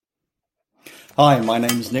Hi, my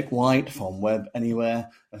name is Nick White from Web Anywhere.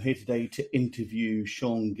 I'm here today to interview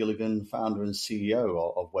Sean Gilligan, founder and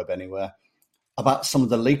CEO of Web Anywhere, about some of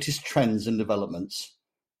the latest trends and developments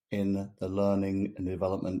in the learning and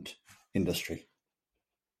development industry.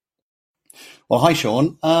 Well, hi,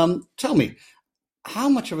 Sean. Tell me, how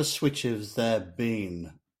much of a switch has there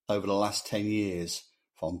been over the last 10 years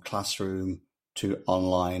from classroom to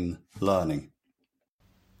online learning?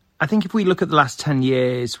 I think if we look at the last 10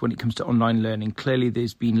 years when it comes to online learning, clearly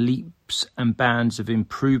there's been leaps and bounds of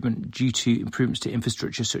improvement due to improvements to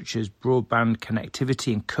infrastructure such as broadband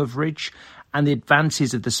connectivity and coverage and the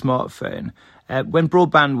advances of the smartphone. When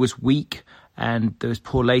broadband was weak and there was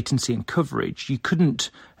poor latency and coverage, you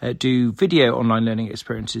couldn't do video online learning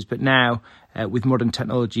experiences. But now, with modern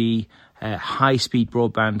technology, high-speed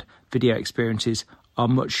broadband video experiences are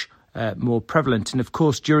much more prevalent. And of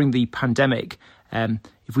course, during the pandemic,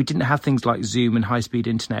 if we didn't have things like Zoom and high-speed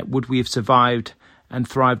internet, would we have survived and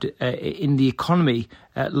thrived in the economy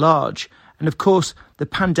at large? And of course, the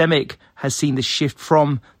pandemic has seen the shift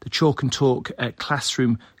from the chalk and talk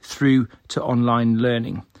classroom through to online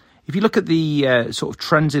learning. If you look at the sort of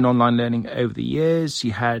trends in online learning over the years,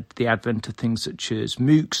 you had the advent of things such as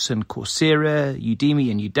MOOCs and Coursera, Udemy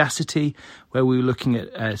and Udacity, where we were looking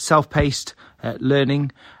at self-paced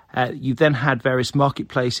learning. You then had various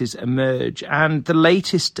marketplaces emerge, and the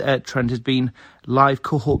latest trend has been live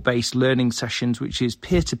cohort-based learning sessions, which is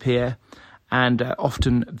peer-to-peer and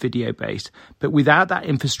often video-based. But without that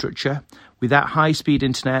infrastructure, without high-speed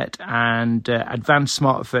internet and advanced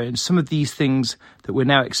smartphones, some of these things that we're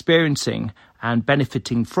now experiencing and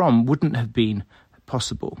benefiting from wouldn't have been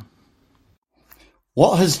possible.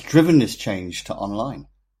 What has driven this change to online?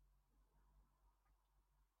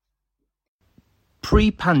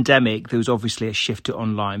 Pre-pandemic, there was obviously a shift to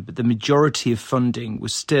online, but the majority of funding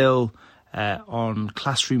was still on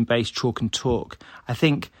classroom-based chalk and talk. I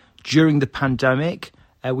think during the pandemic,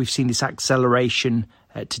 we've seen this acceleration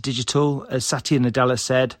to digital. As Satya Nadella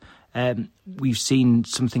said, we've seen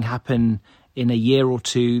something happen in a year or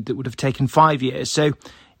two that would have taken 5 years. So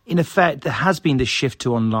in effect, there has been this shift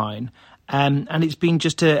to online. And it's been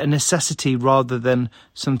just a necessity rather than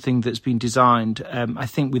something that's been designed. I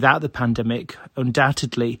think without the pandemic,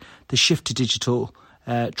 undoubtedly, the shift to digital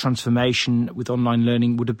transformation with online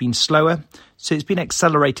learning would have been slower. So it's been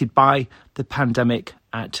accelerated by the pandemic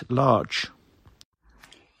at large.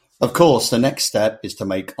 Of course, the next step is to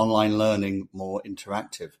make online learning more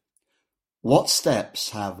interactive. What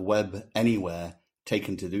steps have Web Anywhere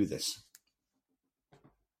taken to do this?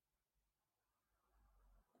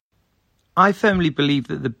 I firmly believe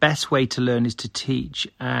that the best way to learn is to teach,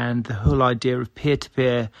 and the whole idea of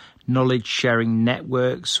peer-to-peer knowledge sharing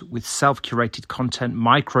networks with self-curated content,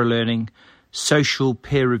 micro-learning, social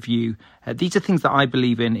peer review, these are things that I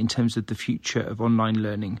believe in terms of the future of online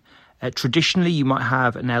learning. Traditionally, you might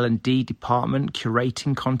have an L&D department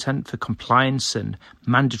curating content for compliance and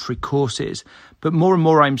mandatory courses, but more and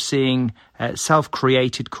more I'm seeing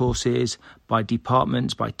self-created courses by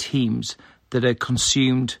departments, by teams that are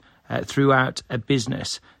consumed throughout a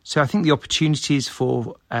business. So I think the opportunities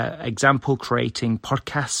for example, creating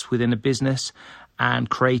podcasts within a business and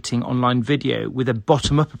creating online video with a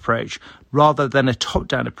bottom-up approach rather than a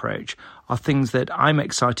top-down approach are things that I'm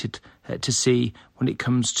excited to see when it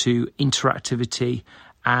comes to interactivity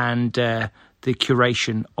and the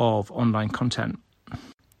curation of online content.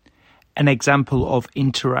 An example of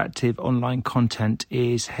interactive online content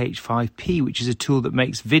is H5P, which is a tool that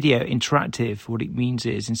makes video interactive. What it means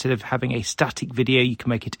is instead of having a static video, you can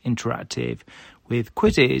make it interactive with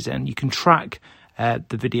quizzes, and you can track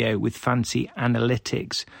the video with fancy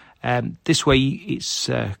analytics. This way, it's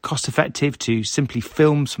cost effective to simply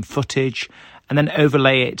film some footage and then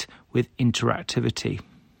overlay it with interactivity.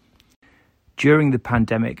 During the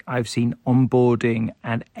pandemic, I've seen onboarding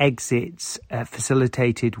and exits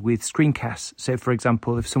facilitated with screencasts. So, for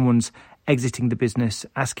example, if someone's exiting the business,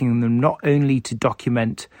 asking them not only to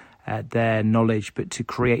document their knowledge, but to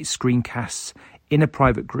create screencasts in a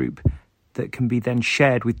private group that can be then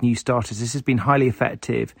shared with new starters. This has been highly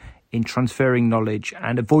effective in transferring knowledge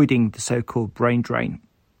and avoiding the so-called brain drain.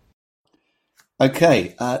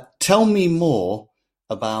 Okay, tell me more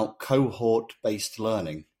about cohort-based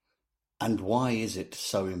learning. And why is it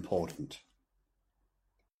so important?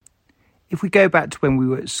 If we go back to when we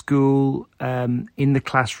were at school, in the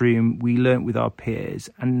classroom, we learnt with our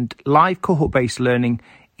peers. And live cohort-based learning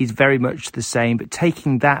is very much the same, but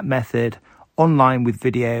taking that method online with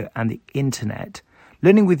video and the internet.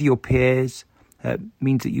 Learning with your peers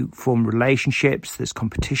means that you form relationships, there's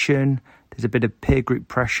competition, there's a bit of peer group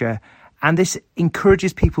pressure, and this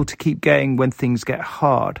encourages people to keep going when things get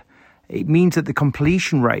hard. it means that the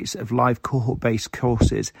completion rates of live cohort-based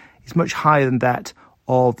courses is much higher than that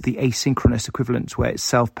of the asynchronous equivalents, where it's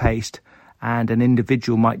self-paced and an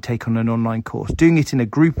individual might take on an online course. Doing it in a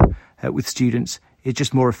group with students is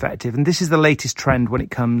just more effective. And this is the latest trend when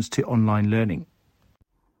it comes to online learning.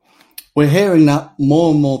 We're hearing that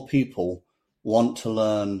more and more people want to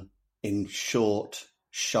learn in short,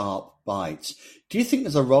 sharp bites. Do you think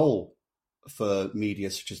there's a role for media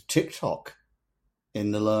such as TikTok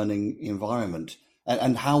in the learning environment?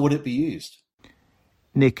 And how would it be used?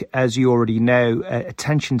 Nick, as you already know,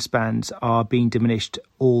 attention spans are being diminished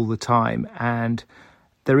all the time. And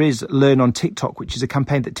there is Learn on TikTok, which is a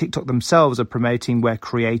campaign that TikTok themselves are promoting, where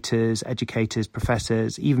creators, educators,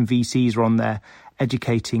 professors, even VCs are on there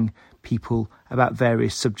educating people about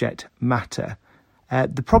various subject matter.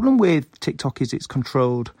 The problem with TikTok is it's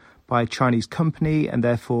controlled by a Chinese company, and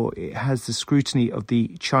therefore it has the scrutiny of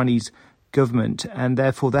the Chinese government, and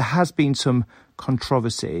therefore there has been some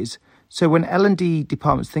controversies. So when L&D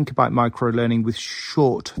departments think about micro-learning with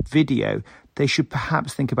short video, they should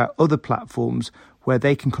perhaps think about other platforms where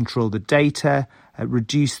they can control the data,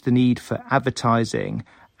 reduce the need for advertising,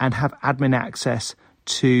 and have admin access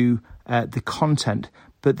to the content.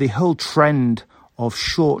 But the whole trend of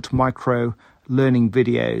short micro-learning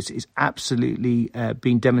videos is absolutely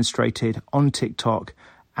being demonstrated on TikTok,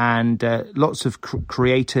 and lots of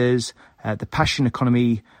creators, the passion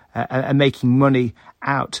economy, are making money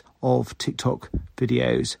out of TikTok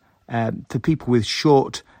videos. For people with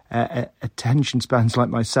short attention spans like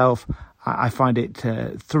myself, I find it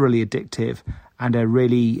thoroughly addictive and a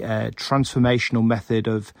really transformational method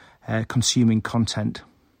of consuming content.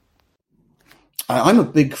 I'm a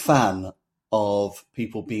big fan of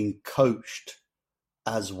people being coached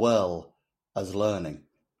as well as learning.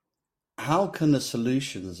 How can the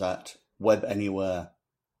solutions that Web Anywhere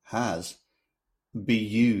has be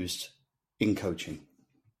used in coaching?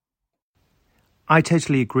 I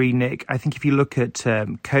totally agree, Nick. I think if you look at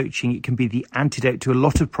coaching, it can be the antidote to a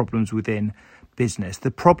lot of problems within business.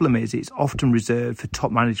 The problem is it's often reserved for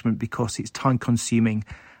top management because it's time consuming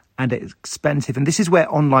and expensive. And this is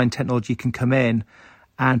where online technology can come in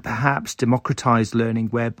and perhaps democratize learning,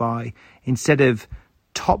 whereby instead of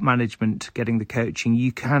top management getting the coaching,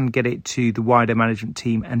 you can get it to the wider management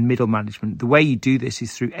team and middle management. The way you do this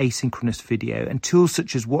is through asynchronous video, and tools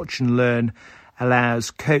such as Watch and Learn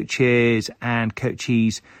allows coaches and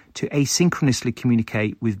coachees to asynchronously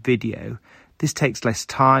communicate with video. This takes less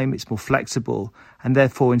time, it's more flexible, and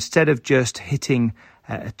therefore instead of just hitting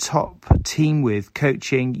a top team with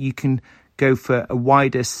coaching, you can go for a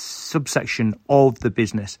wider subsection of the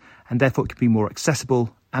business, and therefore it can be more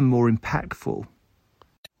accessible and more impactful.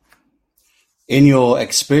 In your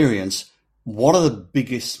experience, what are the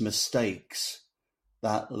biggest mistakes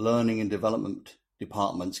that learning and development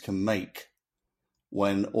departments can make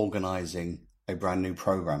when organising a brand new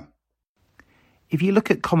program? If you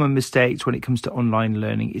look at common mistakes when it comes to online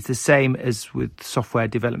learning, it's the same as with software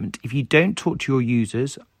development. If you don't talk to your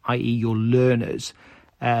users, i.e. your learners,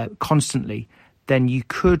 constantly, then you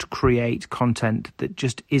could create content that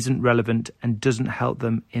just isn't relevant and doesn't help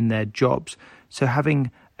them in their jobs. So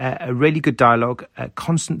having a really good dialogue,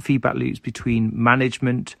 constant feedback loops between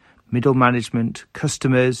management, middle management,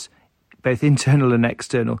 customers, both internal and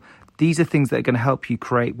external, these are things that are going to help you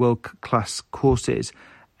create world-class courses.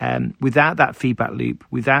 Without that feedback loop,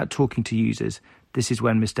 without talking to users, this is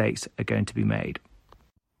when mistakes are going to be made.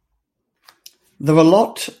 There are a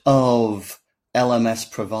lot of LMS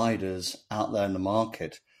providers out there in the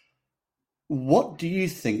market. What do you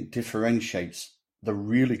think differentiates the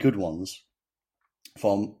really good ones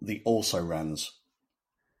from the also-rans?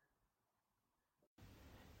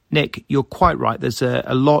 Nick, you're quite right. There's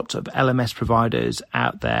a lot of LMS providers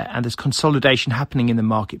out there, and there's consolidation happening in the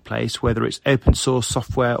marketplace, whether it's open source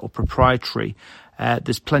software or proprietary.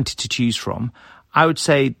 There's plenty to choose from. I would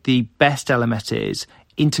say the best LMSs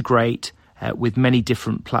integrate with many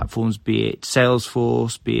different platforms, be it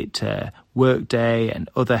Salesforce, be it Workday and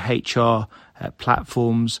other HR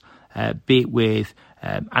platforms, be it with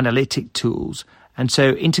analytic tools. And so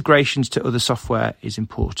integrations to other software is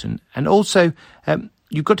important. And also,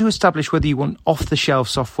 you've got to establish whether you want off-the-shelf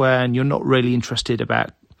software and you're not really interested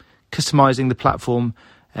about customizing the platform.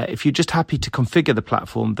 If you're just happy to configure the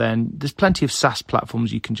platform, then there's plenty of SaaS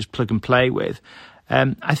platforms you can just plug and play with.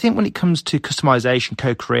 I think when it comes to customization,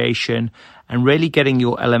 co-creation, and really getting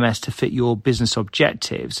your LMS to fit your business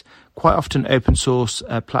objectives, quite often open source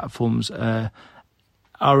platforms are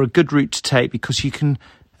a good route to take, because you can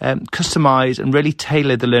customize and really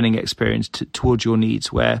tailor the learning experience towards your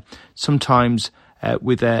needs, where sometimes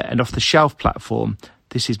with an off-the-shelf platform,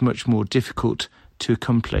 this is much more difficult to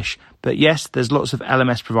accomplish. But yes, there's lots of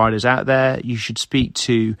LMS providers out there. You should speak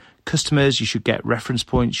to customers, you should get reference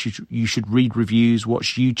points, you should read reviews,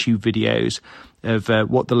 watch YouTube videos of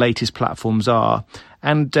what the latest platforms are.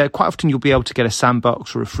 And quite often you'll be able to get a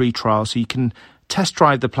sandbox or a free trial so you can test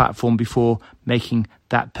drive the platform before making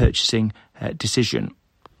that purchasing decision.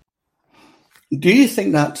 Do you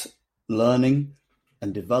think that learning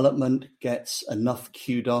and development gets enough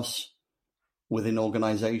kudos within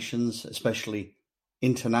organizations, especially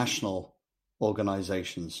international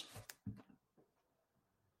organizations?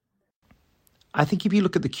 I think if you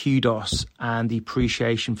look at the kudos and the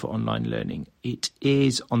appreciation for online learning, it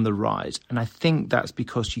is on the rise. And I think that's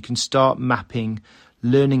because you can start mapping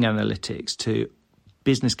learning analytics to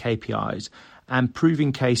business KPIs and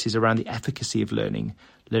proving cases around the efficacy of learning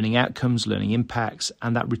outcomes, learning impacts,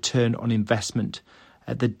 and that return on investment.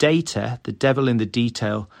 The data, the devil in the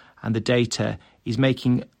detail, and the data is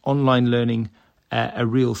making online learning a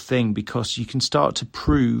real thing, because you can start to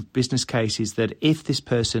prove business cases that if this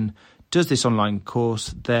person does this online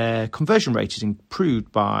course, their conversion rate is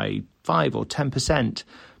improved by 5 or 10%.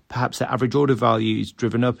 Perhaps their average order value is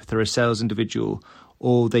driven up if they're a sales individual,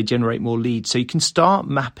 or they generate more leads. So you can start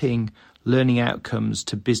mapping learning outcomes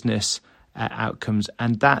to business outcomes,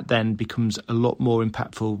 and that then becomes a lot more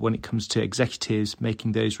impactful when it comes to executives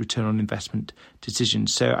making those return on investment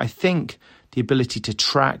decisions. So I think the ability to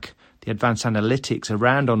track the advanced analytics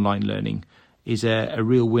around online learning is a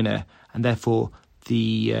real winner, and therefore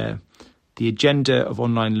the agenda of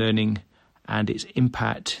online learning and its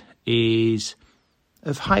impact is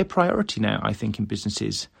of high priority now, I think, in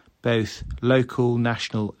businesses, both local,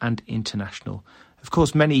 national and international. Of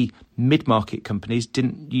course, many mid-market companies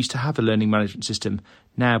didn't used to have a learning management system.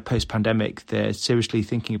 Now, post-pandemic, they're seriously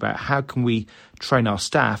thinking about how can we train our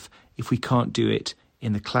staff if we can't do it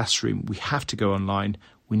in the classroom. We have to go online.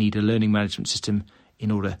 We need a learning management system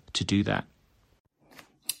in order to do that.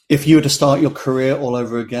 If you were to start your career all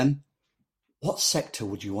over again, what sector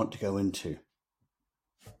would you want to go into?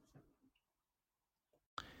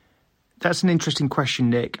 That's an interesting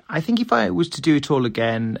question, Nick. I think if I was to do it all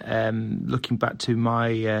again, looking back to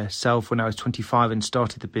myself when I was 25 and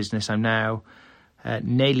started the business, I'm now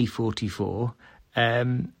nearly 44.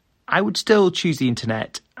 I would still choose the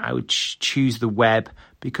internet. I would choose the web,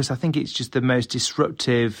 because I think it's just the most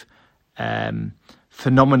disruptive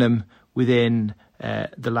phenomenon within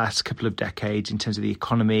the last couple of decades in terms of the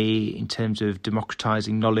economy, in terms of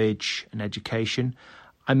democratizing knowledge and education.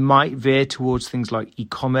 I might veer towards things like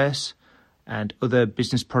e-commerce and other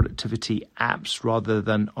business productivity apps rather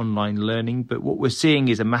than online learning. But what we're seeing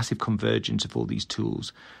is a massive convergence of all these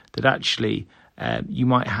tools, that actually you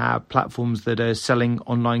might have platforms that are selling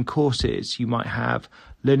online courses. You might have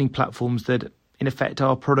learning platforms that in effect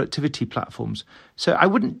are productivity platforms. So I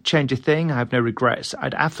wouldn't change a thing. I have no regrets.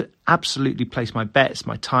 I'd absolutely place my bets,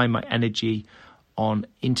 my time, my energy on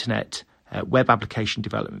internet web application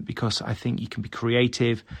development, because I think you can be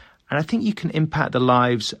creative, and I think you can impact the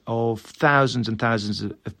lives of thousands and thousands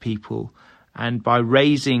of people. And by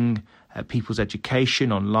raising people's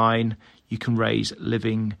education online, you can raise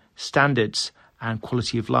living standards and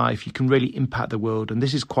quality of life. You can really impact the world, and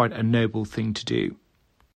this is quite a noble thing to do.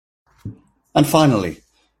 And finally,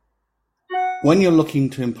 when you're looking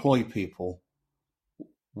to employ people,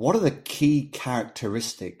 what are the key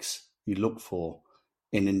characteristics you look for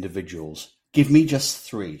in individuals? Give me just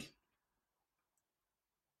 3.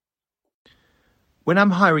 When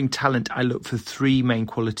I'm hiring talent, I look for 3 main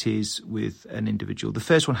qualities with an individual. The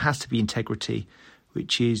first one has to be integrity,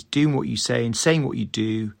 which is doing what you say and saying what you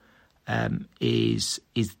do is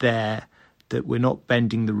there, that we're not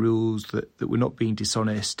bending the rules, that we're not being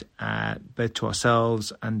dishonest, both to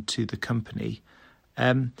ourselves and to the company.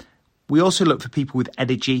 We also look for people with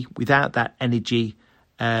energy. Without that energy,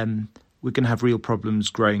 we're going to have real problems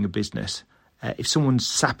growing a business. If someone's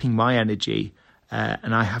sapping my energy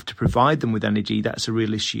and I have to provide them with energy, that's a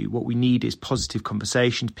real issue. What we need is positive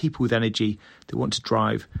conversations, people with energy that want to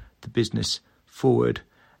drive the business forward.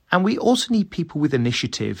 And we also need people with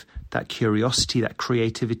initiative, that curiosity, that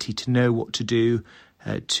creativity to know what to do,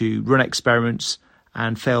 to run experiments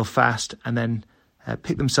and fail fast and then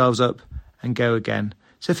pick themselves up and go again.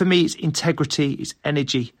 So for me, it's integrity, it's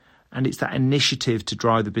energy, and it's that initiative to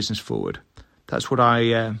drive the business forward. That's what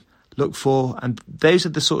I look for. And those are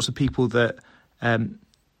the sorts of people that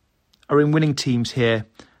are in winning teams here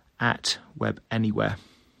at Web Anywhere.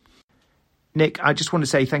 Nick, I just want to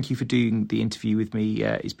say thank you for doing the interview with me.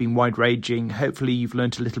 It's been wide-ranging. Hopefully you've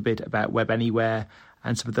learned a little bit about Web Anywhere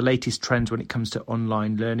and some of the latest trends when it comes to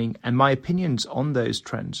online learning and my opinions on those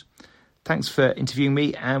trends. Thanks for interviewing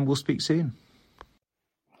me, and we'll speak soon.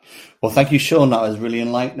 Well, thank you, Sean. That was really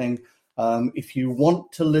enlightening. If you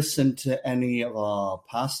want to listen to any of our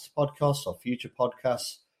past podcasts or future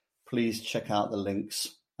podcasts, please check out the links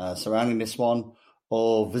surrounding this one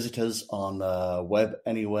or visit us on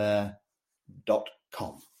webanywhere.com.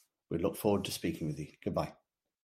 We look forward to speaking with you. Goodbye.